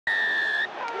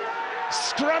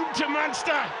Scrum to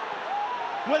Munster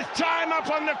with time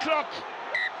up on the clock.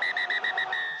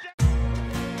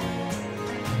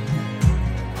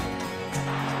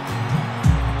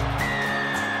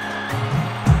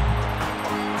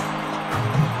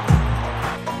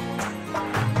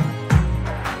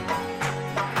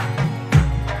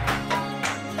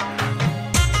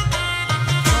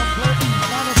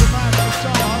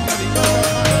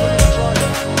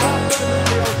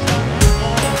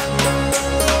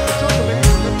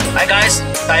 Hi guys,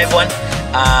 hi everyone.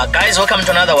 Guys, welcome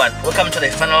to another one. Welcome to the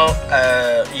final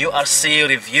URC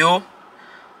review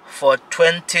for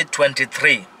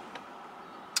 2023.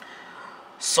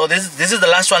 So this is the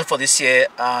last one for this year.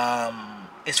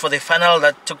 It's for the final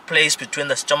that took place between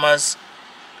the Stormers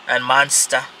and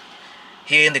Munster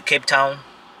here in Cape Town.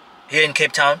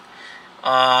 It's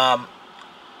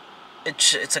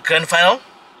a grand final.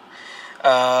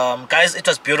 Guys, it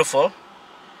was beautiful.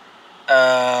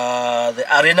 The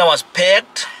arena was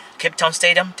packed. Cape Town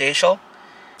Stadium, day show,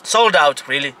 sold out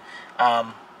really.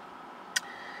 The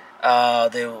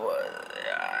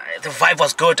vibe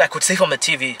was good. I could see from the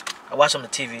TV. I watched on the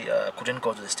TV. Couldn't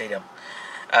go to the stadium.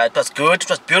 It was good. It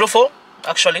was beautiful,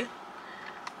 actually.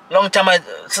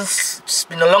 It's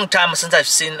been a long time since I've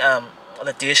seen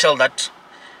the day show that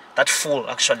full.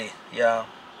 Actually, yeah,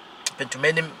 been to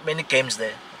many games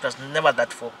there. It was never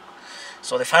that full.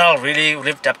 So the final really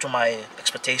lived up to my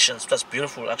expectations. It was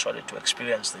beautiful actually to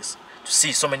experience this, to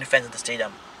see so many fans in the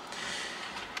stadium.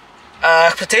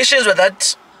 Expectations were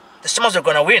that the Stormers were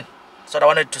going to win. That's what I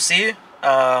wanted to see.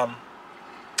 I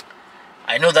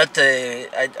know that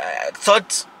I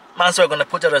thought Munster were going to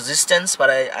put a resistance, but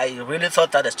I really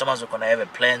thought that the Stormers were going to have a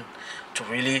plan to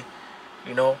really,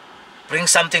 bring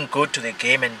something good to the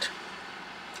game and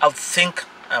outthink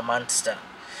Munster.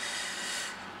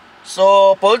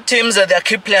 So both teams had their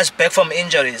key players back from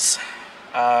injuries.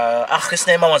 Achis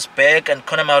Neymar was back and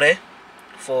Conor Murray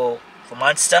for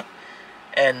Munster,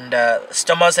 and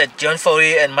Stormers had John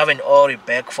Fourie and Marvin Orie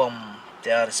back from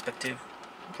their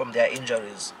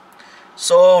injuries.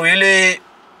 So really,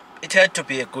 it had to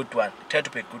be a good one.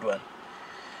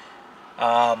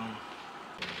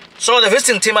 So the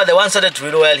visiting team are the ones that started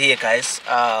really well here, guys.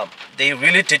 They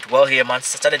really did well here.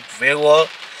 Munster started very well.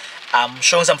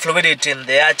 Showing some fluidity in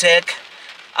their attack.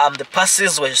 The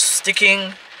passes were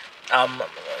sticking.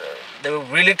 They were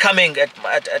really coming at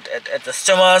the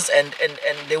Stormers, and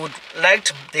they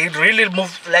liked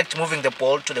moving the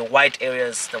ball to the wide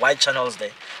areas, the wide channels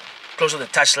there, close to the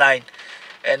touch line,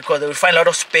 and because they would find a lot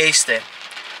of space there.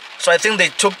 So I think they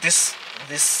took this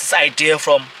idea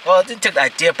from, well, they didn't take the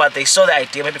idea, but they saw the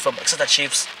idea maybe from Exeter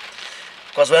Chiefs,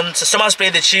 because when the Stormers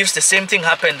played the Chiefs, the same thing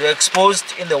happened. They were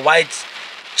exposed in the wide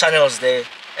channels there,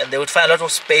 and they would find a lot of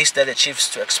space there, the Chiefs,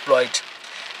 to exploit.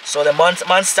 So the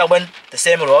Munster went the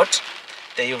same route.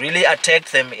 They really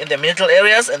attacked them in the middle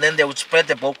areas, and then they would spread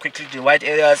the ball quickly to the wide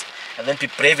areas, and then be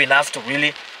brave enough to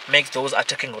really make those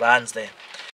attacking runs there.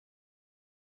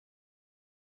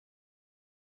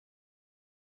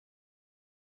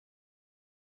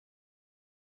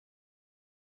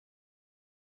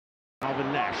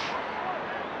 Alvin Nash.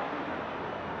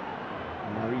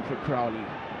 Marie for Crowley.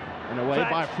 And away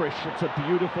by Frisch. It's a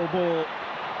beautiful ball.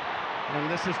 And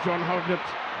this is John Hognett.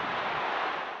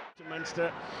 To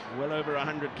Munster, well over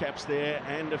 100 caps there,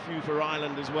 and a few for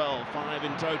Ireland as well, 5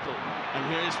 in total. And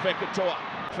here is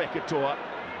Fekitoa.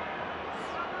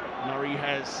 Murray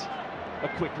has a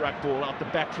quick ruck ball out the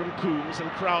back from Coombs,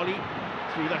 and Crowley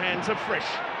through the hands of Frisch.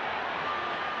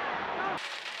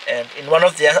 And in one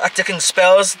of their attacking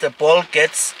spells, the ball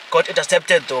got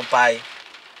intercepted though by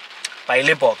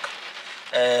Libbok,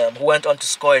 who went on to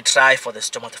score a try for the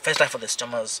Stormers, the first try for the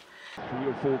Stormers. 3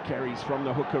 or 4 carries from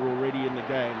the hooker already in the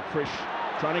game. Frisch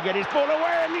trying to get his ball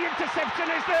away, and the interception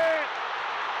is there.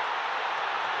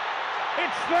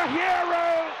 It's the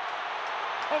hero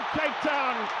of Cape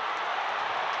Town.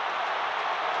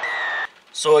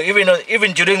 So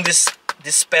even during this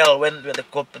spell, when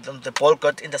the ball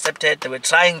got intercepted, they were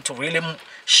trying to really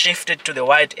shift it to the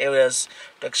wide areas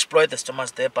to exploit the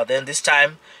Stormers there. But then this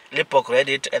time, Libbok read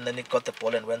it, and then he got the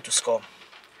ball and went to score.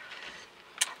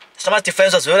 Stormers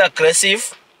defense was very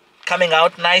aggressive, coming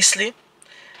out nicely,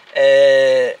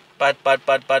 but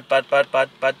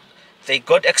they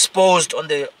got exposed on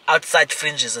the outside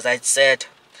fringes, as I said.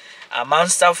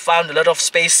 Munster found a lot of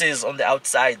spaces on the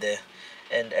outside there,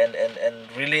 and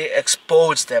really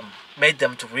exposed them, made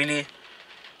them to really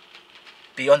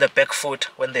be on the back foot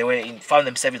when they found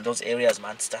themselves in those areas.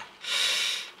 Munster.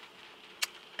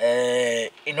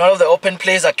 In one of the open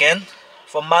plays again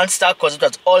for Munster, because it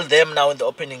was all them now in the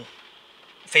opening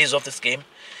phase of this game,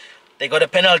 they got a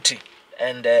penalty,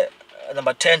 and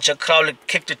number 10, Jack Crowley,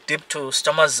 kicked it deep to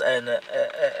Stormers and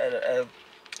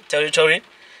territory,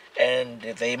 and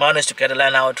they managed to get a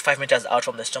line out 5 meters out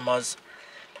from the Stormers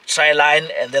try line,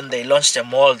 and then they launched a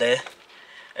maul there,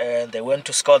 and they went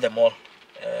to score the maul.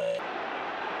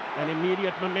 An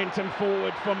immediate momentum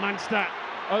forward for Munster,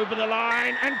 over the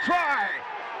line and try.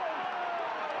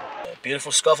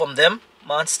 Beautiful score from them,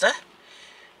 Munster.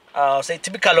 Say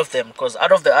typical of them, because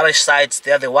out of the Irish sides,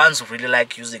 they are the ones who really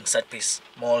like using set piece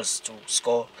mauls to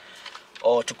score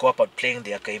or to go about playing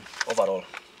their game overall.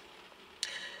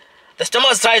 The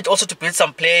Stormers tried also to build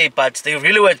some play, but they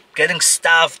really were getting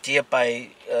starved here by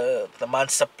the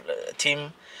Munster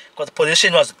team, because the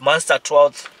position was Munster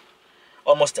throughout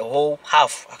almost the whole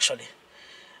half actually.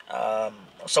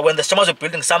 So when the Stormers were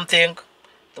building something,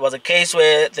 there was a case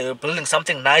where they were building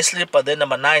something nicely, but then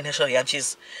number 9, Herschel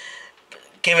Jantjies,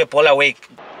 gave a ball away.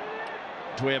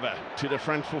 Dweber to the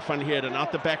front for Van Heerden,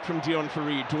 out the back from Dion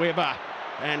Fourie. Dweber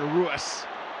and Ruas.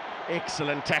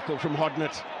 Excellent tackle from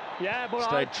Hodnett. Yeah, but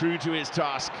stayed true to his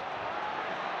task.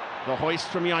 The hoist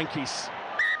from Jantjies.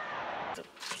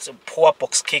 It's a poor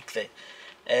box kick there.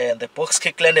 And the box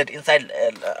kick landed inside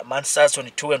Munster's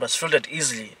 22 and was fielded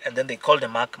easily. And then they called the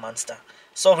mark Munster.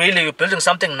 So really, you're building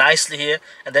something nicely here,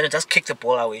 and then you just kick the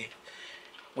ball away.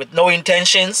 With no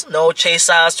intentions, no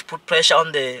chasers to put pressure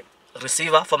on the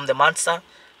receiver from the Munster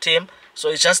team. So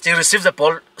it's just he received the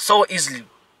ball so easily.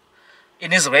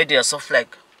 In his radius of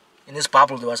like, in his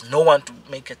bubble, there was no one to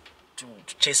make it, to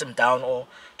chase him down or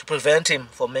to prevent him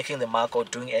from making the mark or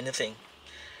doing anything.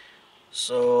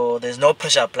 So there's no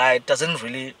pressure applied. There's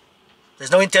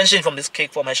no intention from this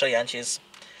kick from Herschel Jantjies,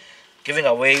 giving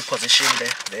away position there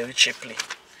very cheaply.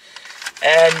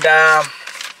 And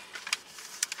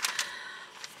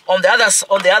on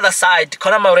the other side,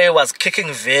 Conor Murray was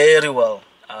kicking very well.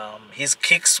 His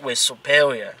kicks were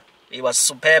superior. He was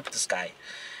superb, this guy.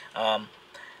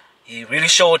 He really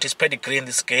showed his pedigree in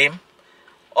this game.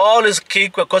 All his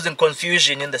kicks were causing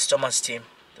confusion in the Stormers team.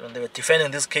 When they were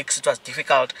defending these kicks, it was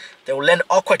difficult. They would land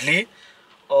awkwardly,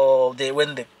 or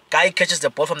when the guy catches the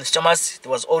ball from the Stormers,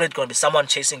 there was already going to be someone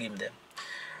chasing him there.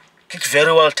 Kicked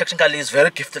very well. Technically, he's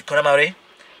very gifted, Conor Murray.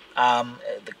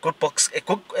 The good box,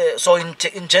 so in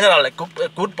general, a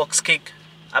good box kick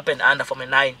up and under from a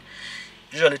 9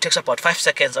 usually takes about 5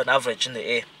 seconds on average in the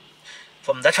air.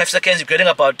 From that 5 seconds, you're getting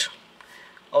about,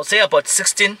 I would say about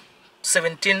 16,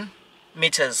 17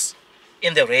 meters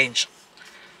in the range.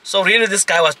 So really, this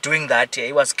guy was doing that here.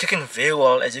 He was kicking very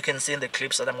well, as you can see in the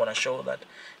clips that I'm going to show, that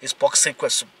his box kick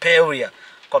was superior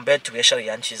compared to Herschel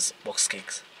Jantjies' box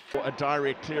kicks. A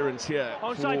direct clearance here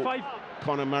for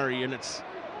Conor Murray, and it's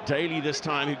Daly this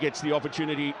time who gets the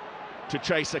opportunity to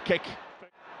chase a kick.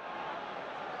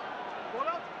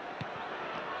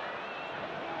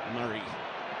 Murray.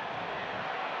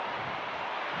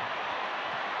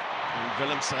 And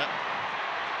Willemse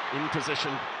in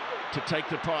position to take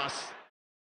the pass.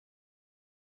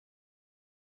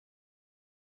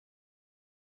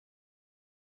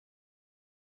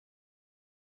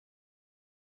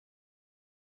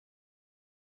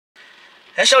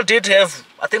 Herschel did have,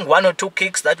 I think, 1 or 2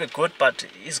 kicks that were good, but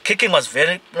his kicking was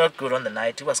very not good on the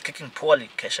night. He was kicking poorly,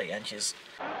 Herschel Jantjies.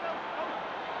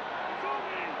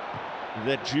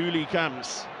 The Julie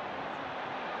comes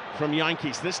from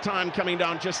Jantjies, this time coming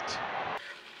down just...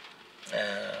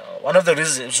 one of the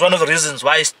reasons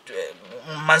why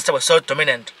Munster was so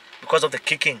dominant, because of the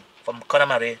kicking from Conor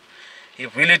Murray. He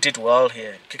really did well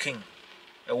here, kicking.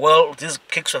 These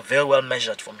kicks were very well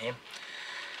measured from him.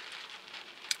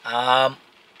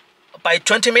 By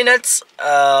 20 minutes,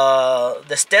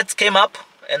 the stats came up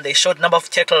and they showed number of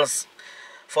tackles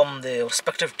from the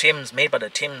respective teams made by the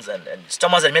teams, and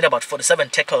Stormers had made about 47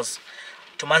 tackles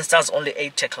to Munster's only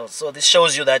 8 tackles. So this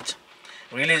shows you that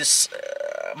really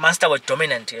Munster were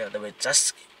dominant here. They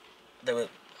were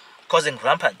causing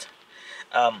rampant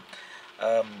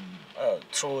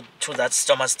through that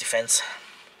Stormers defense.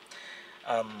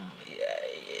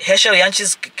 Herschel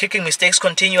Jantjies' kicking mistakes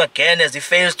continue again as he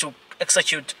fails to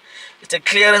execute. It's a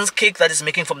clearance kick that is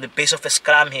making from the base of a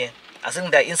scrum here. I think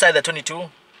they're inside the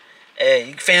 22.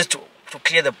 He fails to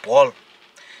clear the ball.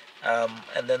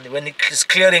 And then when he's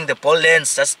clearing, the ball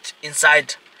lands just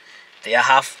inside their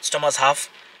half, Stormers' half.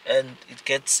 And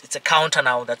it's a counter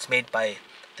now that's made by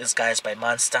these guys, by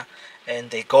Munster.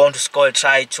 And they go on to score a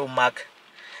try to Mark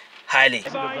Hiley. Is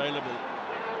it available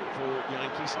for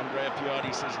Jantjies? Andrea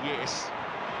Piatti says yes.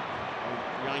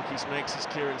 Jantjies makes his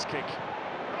clearance kick.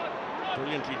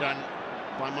 Brilliantly done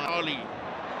by Maoli.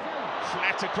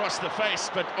 Flat across the face,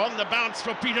 but on the bounce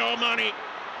for Peter O'Mani,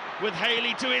 with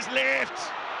Haley to his left.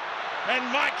 And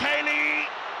Mike Haley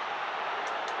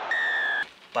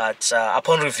But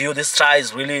upon review, this try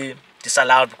is really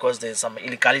disallowed because there's some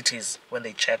illegalities when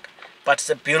they check. But it's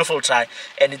a beautiful try,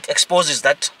 and it exposes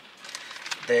that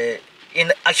the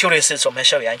inaccuracies from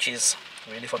Hesha Yankees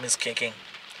really from his kicking.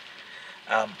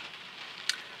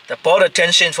 The ball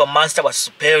retention for Munster was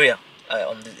superior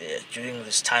during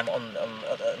this time on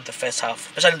the first half,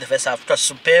 especially in the first half. It was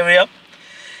superior.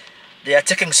 The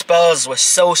attacking spells were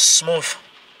so smooth.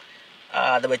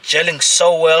 They were gelling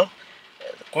so well.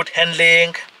 Good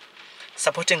handling,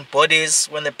 supporting bodies.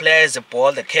 When the player has the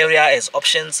ball, the carrier has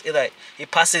options. Either he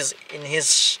passes in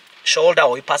his shoulder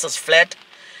or he passes flat.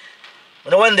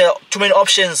 When there are too many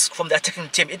options from the attacking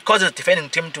team, it causes the defending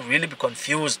team to really be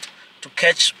confused, to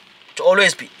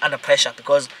always be under pressure,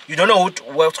 because you don't know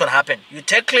what's going to happen. You're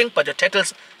tackling, but your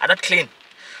tackles are not clean.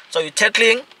 So you're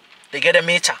tackling, they get a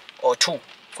meter or two,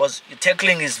 because your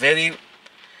tackling is you're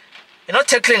not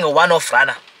tackling a one-off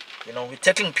runner. We're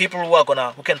tackling people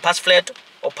who can pass flat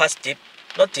or pass deep.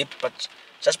 Not deep, but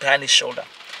just behind his shoulder.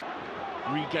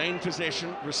 Regain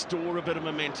possession, restore a bit of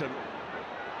momentum.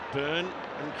 Byrne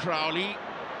and Crowley.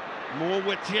 More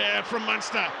width here from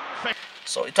Munster.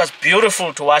 So it was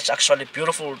beautiful to watch, actually.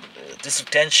 Beautiful, this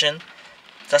retention.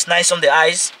 Just nice on the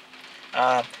eyes.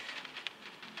 And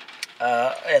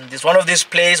one of these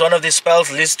plays, one of these spells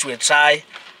leads to a try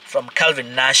from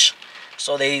Calvin Nash.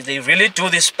 So they really do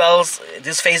these spells,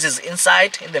 these phases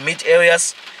inside in the mid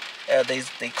areas.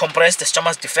 They compress the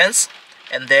Stormers' defense,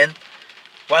 and then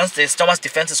once the Stormers'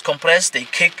 defense is compressed, they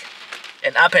kick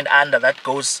an up and under that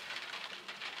goes,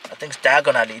 I think,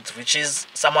 diagonally. It reaches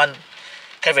someone,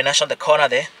 Calvin Nash on the corner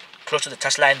there, close to the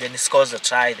touchline, then he scores the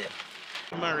try there.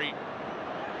 Murray.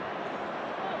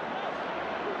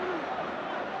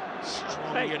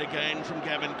 Strong yet again from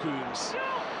Gavin Coombs.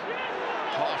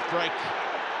 Half break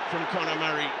from Conor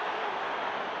Murray.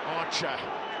 Archer.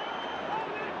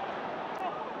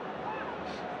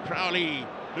 Crowley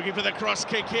looking for the cross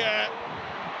kick here.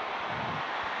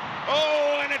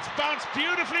 Oh, and it's bounced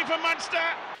beautifully for Munster.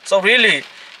 So really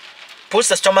puts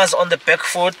the Stormers on the back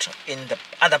foot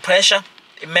under pressure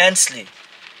immensely.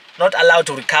 Not allowed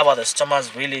to recover. The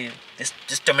Stormers really, this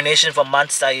domination from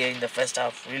Munster here in the first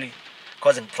half really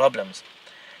causing problems.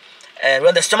 And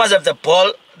when the Stormers have the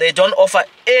ball, they don't offer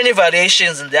any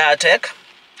variations in their attack.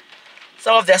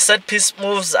 Some of their set piece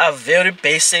moves are very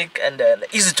basic and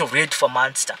easy to read for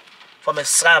Munster. From a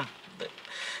scrum,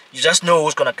 you just know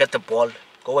who's going to get the ball.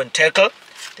 Go and tackle,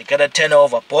 they get a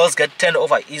turnover. Balls get turned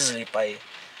over easily by,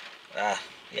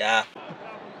 yeah.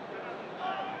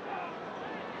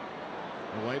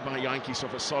 Away by Yankees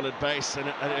off a solid base, and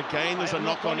again there's a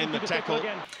knock-on in the tackle.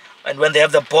 And when they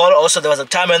have the ball, also there was a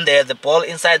time when they had the ball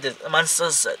inside the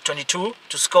Munster's 22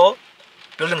 to score,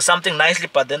 building something nicely,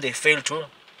 but then they failed to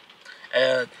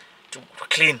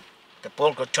clean. The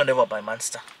ball got turned over by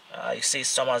Munster. You see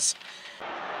Stormers.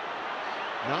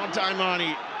 Now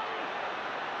Daimani.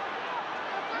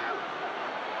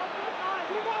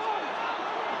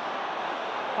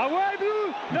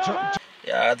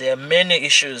 Yeah, there are many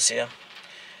issues here.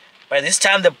 By this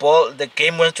time, the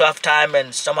game went to half time,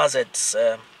 and Stormers had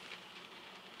 7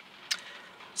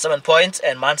 points,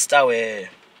 and Munster were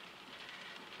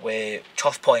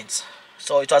 12 points.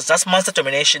 So it was just Munster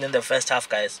domination in the first half,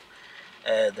 guys.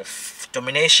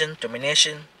 Domination.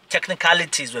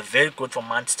 Technicalities were very good for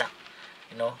Munster.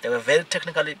 They were very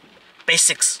technically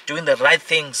basics, doing the right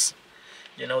things.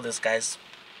 These guys.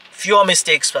 Fewer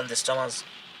mistakes from the Stormers.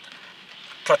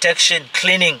 Protection,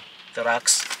 cleaning the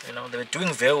racks. They were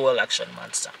doing very well, actually,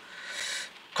 Munster.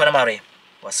 Conor Murray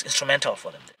was instrumental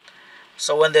for them.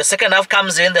 So when the second half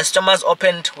comes in, the Stormers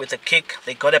opened with a kick.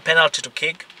 They got a penalty to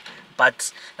kick,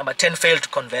 but number 10 failed to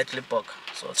convert Lippok.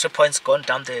 So 3 points gone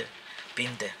down the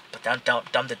bin there, but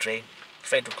down the drain.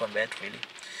 Failed to convert, really.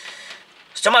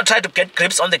 Stormers tried to get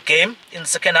grips on the game in the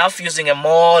second half using a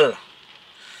maul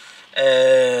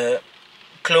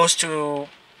close to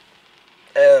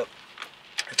the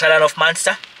try of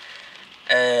Munster.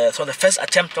 So the first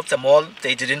attempt of the maul,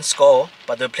 they didn't score,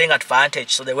 but they were playing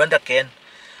advantage, so they went again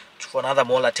for another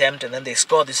maul attempt, and then they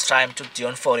scored this time to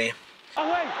Dion Forey.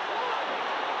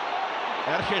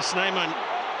 Erge Snyman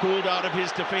called out of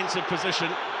his defensive position.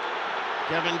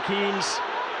 Gavin Coombs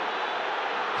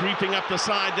creeping up the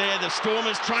side there. The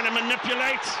Stormers trying to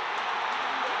manipulate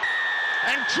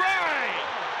and try.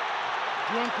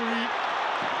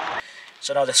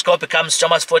 So now the score becomes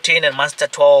Stormers 14 and Munster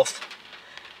 12.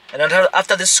 And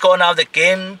after this score, now the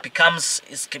game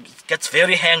gets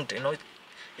very hanged.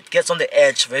 It gets on the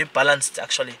edge, very balanced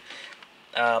actually.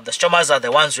 The Stormers are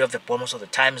the ones who have the ball most of the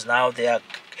times now. They are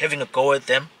having a go at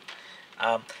them.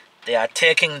 They are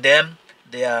attacking them.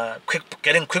 They are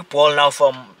getting quick ball now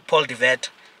from Paul de Vet.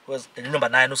 who's the number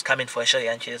 9 who's coming for Asher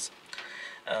Yankees.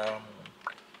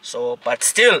 So, but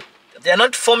still, they are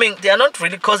not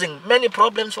really causing many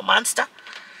problems for Munster,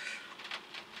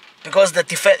 because the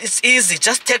defense, it's easy,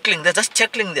 just tackling. They're just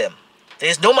tackling them. There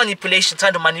is no manipulation,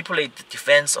 trying to manipulate the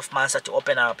defense of Munster to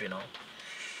open up, you know.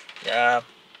 Yeah.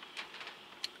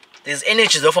 There's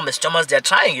energy though from the Stormers. They're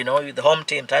trying, you know, the home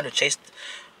team trying to chase,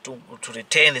 to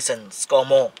retain this and score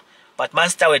more. But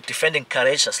Munster were defending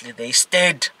courageously. They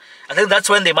stayed. I think that's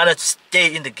when they managed to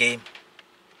stay in the game.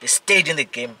 They stayed in the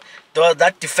game. Though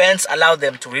that defense allowed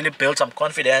them to really build some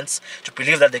confidence, to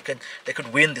believe that they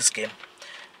could win this game.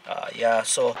 Yeah,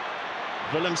 so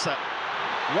Willemse,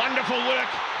 wonderful work.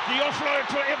 The offload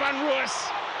for Evan Ruiz.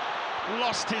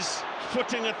 Lost his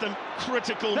footing at the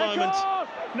critical moment.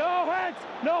 No hands,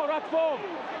 no right form.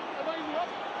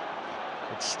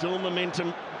 It's still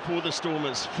momentum for the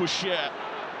Stormers. Fouchier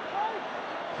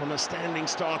from a standing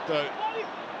start though.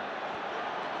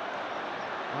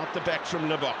 Out the back from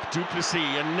Libok, Du Plessis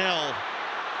and Nell.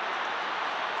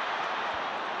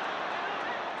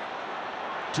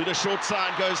 To the short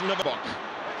side goes Libok.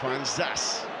 Finds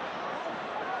Zas.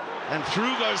 And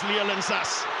through goes Leland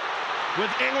Zas with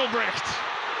Engelbrecht.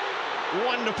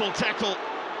 Wonderful tackle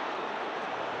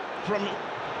from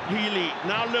Healy.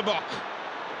 Now Libok.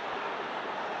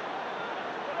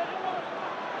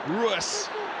 Ruiz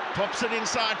pops it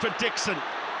inside for Dixon.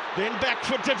 Then back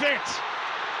for De Wet.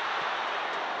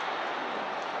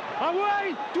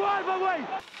 Away, 12 away.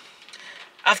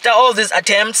 After all these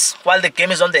attempts, while the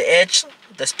game is on the edge,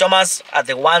 the Stormers are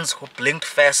the ones who blinked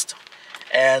first,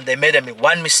 and they made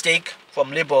one mistake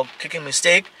from Libok, kicking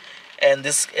mistake, and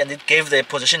it gave the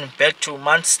position back to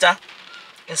Munster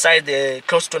inside the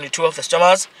close 22 of the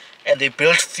Stormers, and they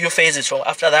built few phases from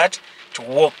after that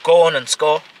to go on and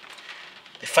score.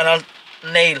 The final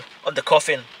nail on the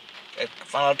coffin, a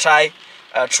final try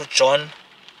through John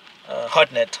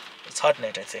Hodnett. It's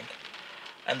Hodnett, I think.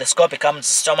 And the score becomes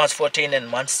Stormers 14 and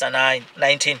Munster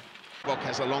 19. Bok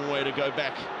has a long way to go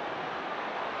back.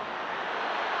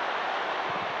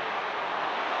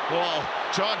 Well,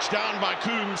 charged down by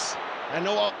Coombs, and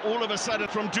all of a sudden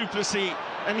from Du Plessis.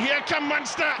 And here come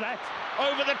Munster. Flat.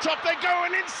 Over the top they go,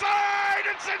 and inside.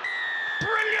 It's a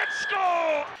brilliant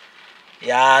score.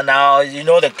 Yeah, now you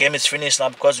know the game is finished now,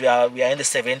 because we are in the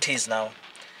 70s now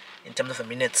in terms of the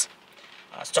minutes.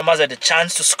 Stormers had a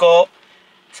chance to score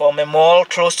from a maul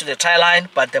close to the try line,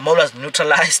 but the maul was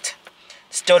neutralized.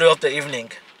 Story of the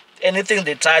evening. Anything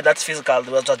they tried that's physical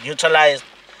was neutralized.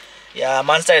 Yeah,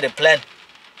 Munster had a plan.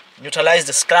 Neutralized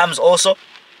the scrums also.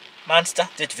 Munster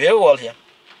did very well here.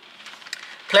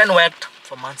 Plan worked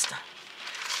for Munster.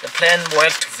 The plan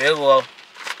worked very well.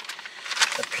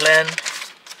 The plan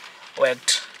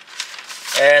worked.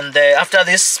 And after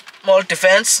this small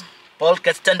defense, ball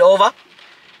gets turned over.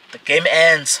 The game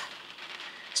ends.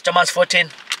 Stormers 14,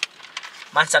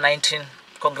 Munster 19.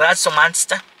 Congrats to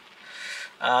Munster.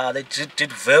 They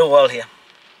did very well here.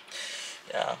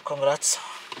 Yeah, congrats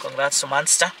to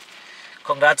Munster.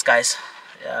 Congrats, guys.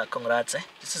 Yeah, congrats.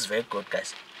 This is very good,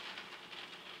 guys.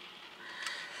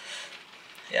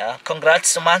 Yeah,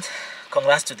 congrats to Munster.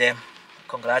 Congrats to them.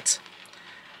 Congrats.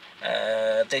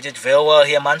 They did very well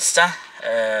here, Munster.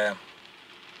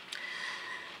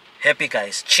 Happy,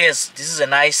 guys. Cheers. This is a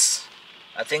nice.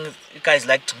 I think you guys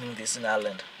like to drink this in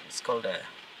Ireland. It's called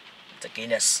the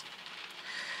Guinness.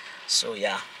 So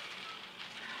yeah.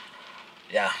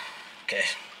 Okay.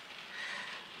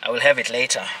 I will have it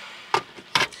later.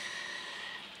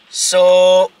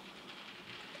 So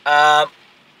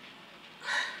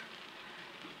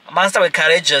Munster were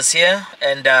courageous here,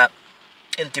 and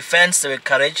in defense they were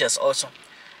courageous also.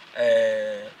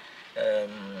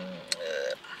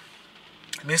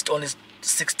 Missed only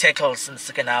 6 tackles in the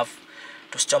second half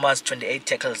to Stormers 28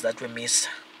 tackles that were missed.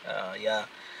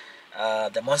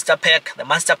 The Munster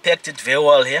pack did very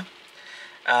well here.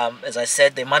 As I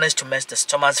said, they managed to match the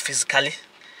Stormers physically,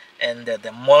 and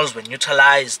the mauls were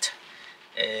neutralized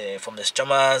from the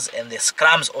Stormers, and the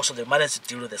scrums also, they managed to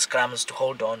deal with the scrums to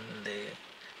hold on. They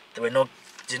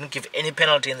didn't give any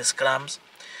penalty in the scrums.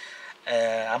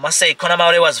 I must say Conor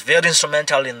Murray was very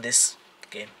instrumental in this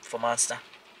game for Munster.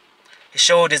 He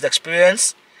showed his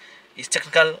experience, his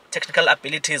technical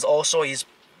abilities, also his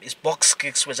box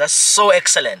kicks were just so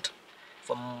excellent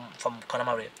from Conor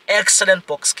Murray. Excellent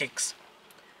box kicks.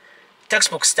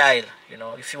 Textbook style, you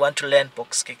know, if you want to learn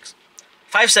box kicks.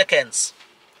 5 seconds.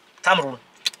 Thumb rule.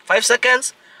 5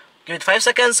 seconds. Give it 5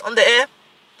 seconds on the air.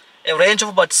 A range of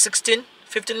about 16-15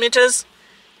 meters.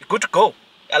 You're good to go.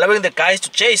 Allowing the guys to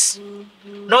chase.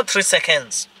 Not 3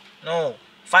 seconds. No.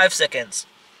 5 seconds.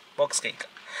 Box kick.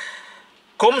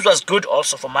 Combs was good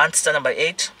also for Munster, number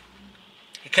 8.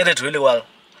 he carried really well.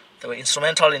 They were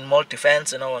instrumental in more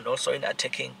defense, and also in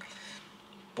attacking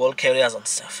ball carriers and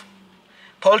stuff.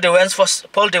 Paul de Wet for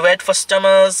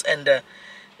Stammers, and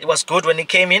it was good when he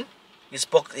came in. His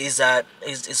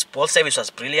ball service was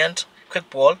brilliant. Quick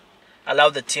ball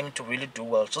allowed the team to really do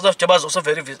well. Joseph Joba was also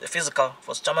very physical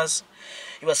for Stammers.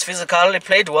 He was physical. He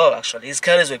played well actually. His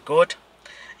carries were good.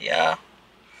 Yeah.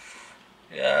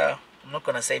 I'm not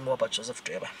gonna say more about Joseph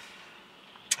Joba.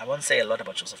 I won't say a lot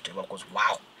about Joseph Joba because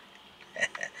wow.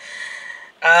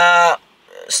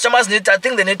 Stammers I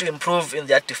think they need to improve in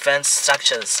their defense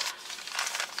structures.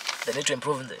 They need to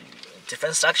improve in the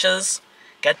defense structures,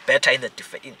 get better in the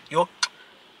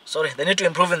they need to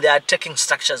improve in their attacking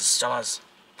structures, Stammers.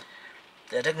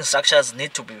 The attacking structures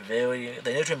need to be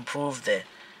they need to improve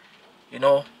you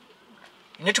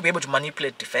need to be able to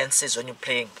manipulate defenses when you're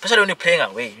playing, especially when you're playing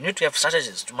away. You need to have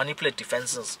strategies to manipulate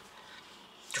defenses,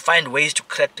 to find ways to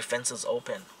crack defenses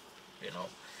open.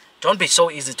 Don't be so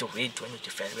easy to read when you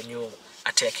defend, when you're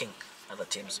attacking other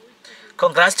teams.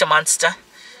 Congrats to Munster.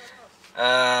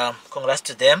 Congrats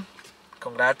to them.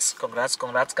 Congrats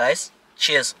guys.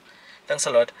 Cheers. Thanks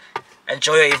a lot.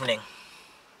 Enjoy your evening.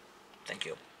 Thank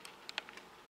you.